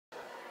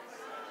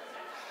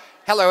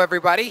Hello,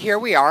 everybody. Here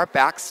we are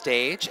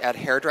backstage at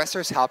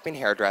Hairdressers Helping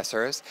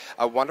Hairdressers,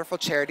 a wonderful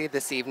charity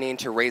this evening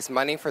to raise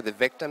money for the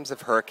victims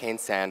of Hurricane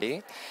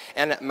Sandy.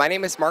 And my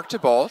name is Mark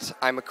DeBolt.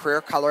 I'm a career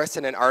colorist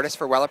and an artist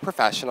for Wella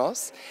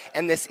Professionals.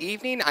 And this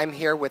evening, I'm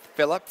here with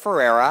Phillip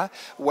Ferreira,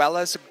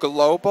 Wella's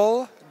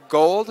Global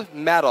Gold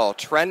Medal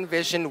Trend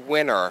Vision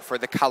winner for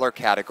the color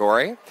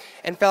category.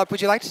 And Phillip,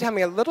 would you like to tell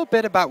me a little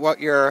bit about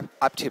what you're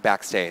up to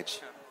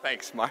backstage?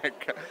 Thanks,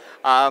 Mark.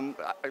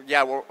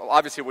 Yeah,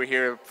 obviously we're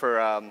here for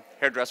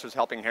Hairdressers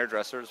Helping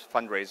Hairdressers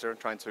fundraiser,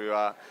 trying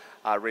to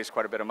raise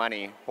quite a bit of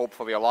money,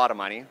 hopefully a lot of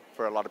money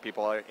for a lot of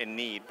people in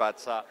need.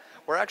 But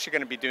we're actually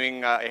going to be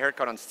doing a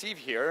haircut on Steve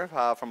here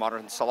from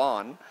Modern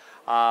Salon.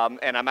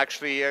 And I'm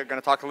actually going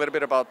to talk a little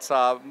bit about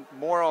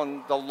more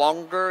on the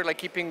longer, like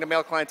keeping the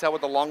male clientele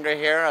with the longer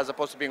hair as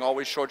opposed to being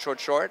always short,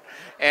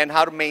 and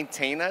how to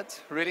maintain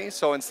it, really.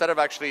 So instead of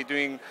actually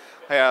doing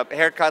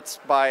haircuts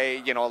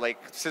by, like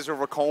scissor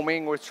over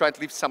combing, we're trying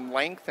to leave some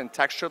length and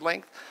textured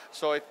length.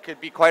 So it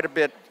could be quite a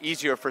bit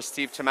easier for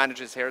Steve to manage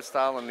his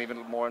hairstyle and leave it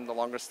more in the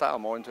longer style,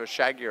 more into a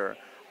shaggier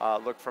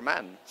look for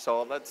men.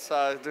 So let's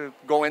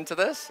go into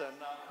this. And,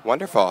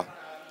 Wonderful.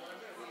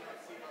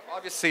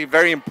 obviously,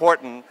 very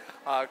important.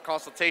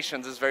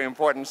 Consultations is very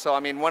important. So, I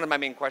mean, one of my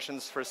main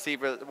questions for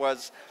Steve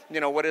was,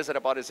 what is it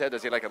about his head?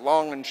 Does he like it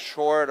long and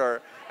short,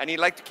 and he'd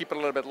like to keep it a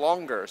little bit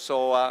longer?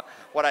 So,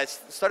 what I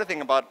started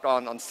thinking about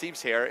on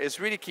Steve's hair is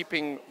really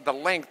keeping the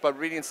length, but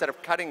really instead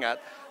of cutting it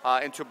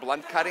into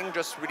blunt cutting,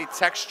 just really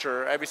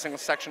texture every single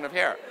section of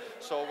hair.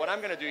 So, what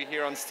I'm going to do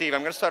here on Steve,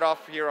 I'm going to start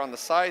off here on the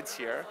sides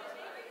here,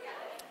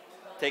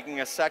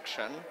 taking a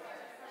section.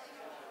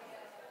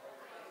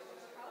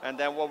 And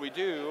then what we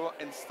do,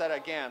 instead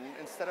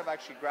of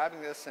actually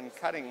grabbing this and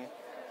cutting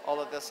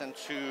all of this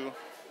into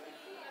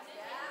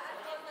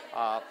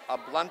a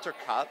blunter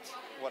cut,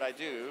 what I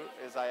do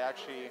is I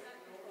actually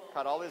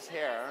cut all his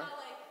hair.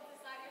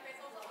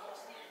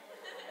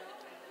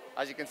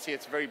 As you can see,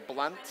 it's very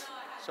blunt,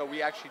 so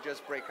we actually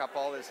just break up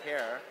all his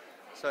hair.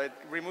 So it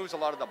removes a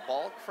lot of the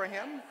bulk for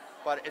him,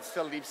 but it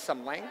still leaves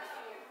some length.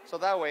 So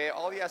that way,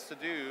 all he has to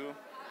do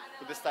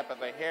with this type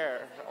of a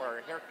hair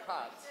or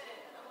haircut,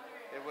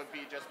 it would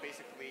be just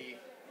basically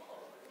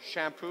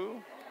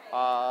shampoo,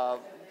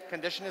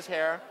 condition his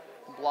hair,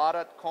 blot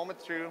it, comb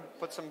it through,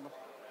 put some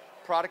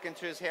product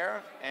into his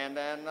hair, and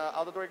then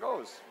out the door he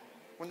goes.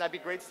 Wouldn't that be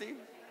great, Steve?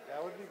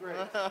 That would be great.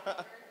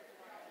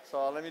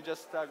 So let me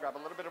just grab a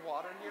little bit of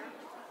water in here.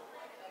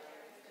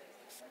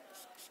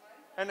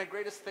 And the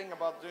greatest thing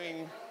about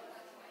doing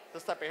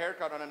this type of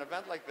haircut on an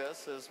event like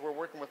this is we're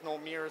working with no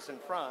mirrors in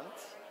front,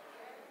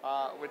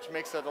 which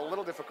makes it a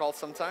little difficult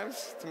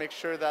sometimes to make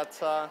sure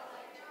that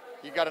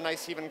you got a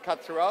nice even cut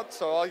throughout.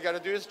 So all you got to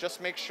do is just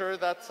make sure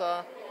that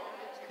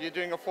you're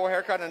doing a full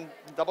haircut and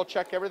double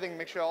check everything,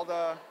 make sure all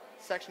the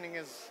sectioning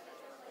is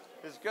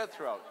good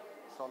throughout.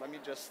 So let me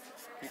just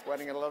keep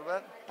wetting it a little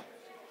bit.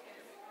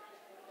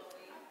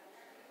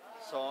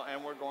 So,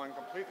 and we're going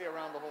completely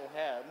around the whole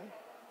head,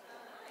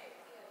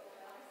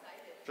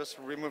 just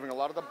removing a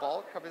lot of the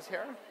bulk of his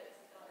hair.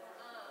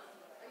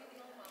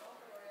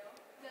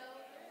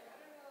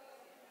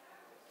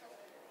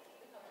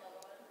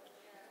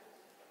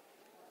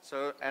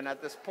 So, and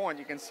at this point,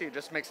 you can see it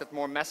just makes it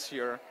more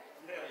messier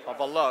of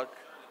a look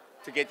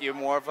to get you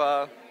more of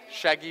a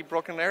shaggy,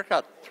 broken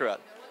haircut through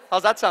it.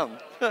 How's that sound?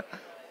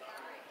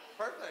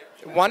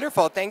 Perfect.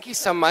 Wonderful. Thank you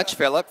so much,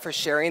 Phillip, for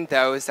sharing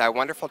those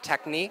wonderful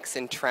techniques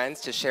and trends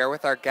to share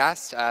with our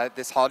guests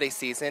this holiday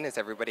season as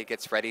everybody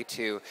gets ready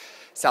to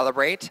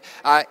celebrate.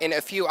 In a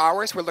few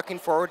hours, we're looking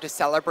forward to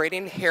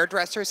celebrating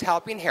Hairdressers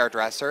Helping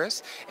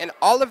Hairdressers. And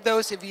all of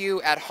those of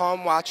you at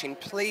home watching,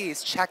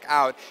 please check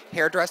out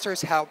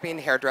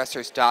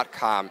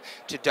hairdressershelpinghairdressers.com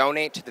to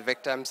donate to the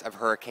victims of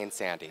Hurricane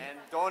Sandy. And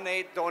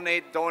donate.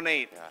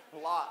 Yeah.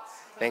 Lots.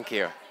 Thank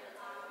you.